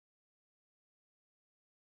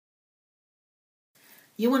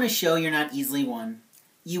You want to show you're not easily won.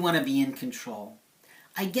 You want to be in control.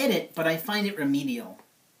 I get it, but I find it remedial.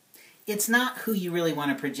 It's not who you really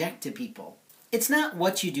want to project to people. It's not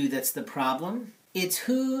what you do that's the problem. It's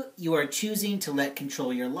who you are choosing to let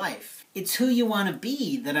control your life. It's who you want to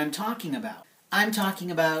be that I'm talking about. I'm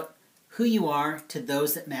talking about who you are to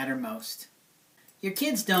those that matter most. Your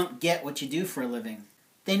kids don't get what you do for a living.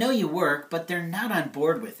 They know you work, but they're not on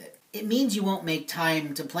board with it. It means you won't make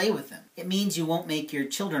time to play with them. It means you won't make your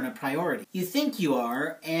children a priority. You think you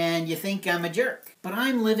are, and you think I'm a jerk. But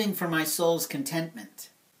I'm living for my soul's contentment.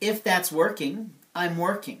 If that's working, I'm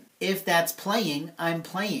working. If that's playing, I'm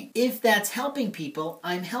playing. If that's helping people,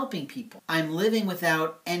 I'm helping people. I'm living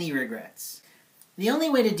without any regrets. The only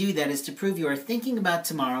way to do that is to prove you are thinking about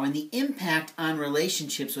tomorrow and the impact on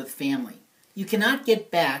relationships with family. You cannot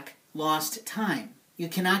get back lost time. You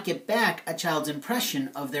cannot get back a child's impression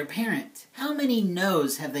of their parent. How many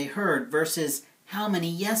no's have they heard versus how many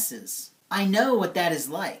yeses? I know what that is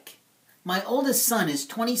like. My oldest son is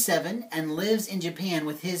 27 and lives in Japan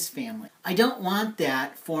with his family. I don't want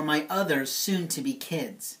that for my other soon-to-be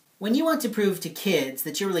kids. When you want to prove to kids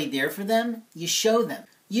that you're really there for them, you show them.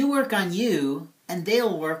 You work on you, and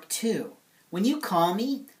they'll work too. When you call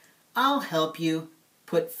me, I'll help you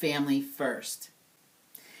put family first.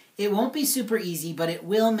 It won't be super easy, but it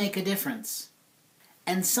will make a difference.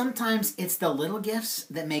 And sometimes it's the little gifts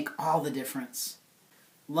that make all the difference.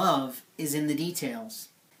 Love is in the details.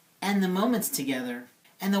 And the moments together.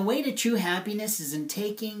 And the way to true happiness is in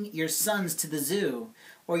taking your sons to the zoo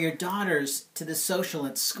or your daughters to the social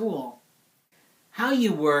at school. How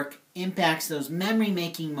you work impacts those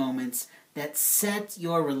memory-making moments that set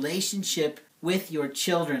your relationship with your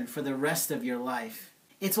children for the rest of your life.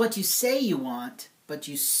 It's what you say you want, but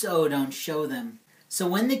you so don't show them. So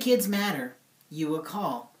when the kids matter, you will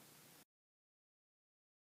call.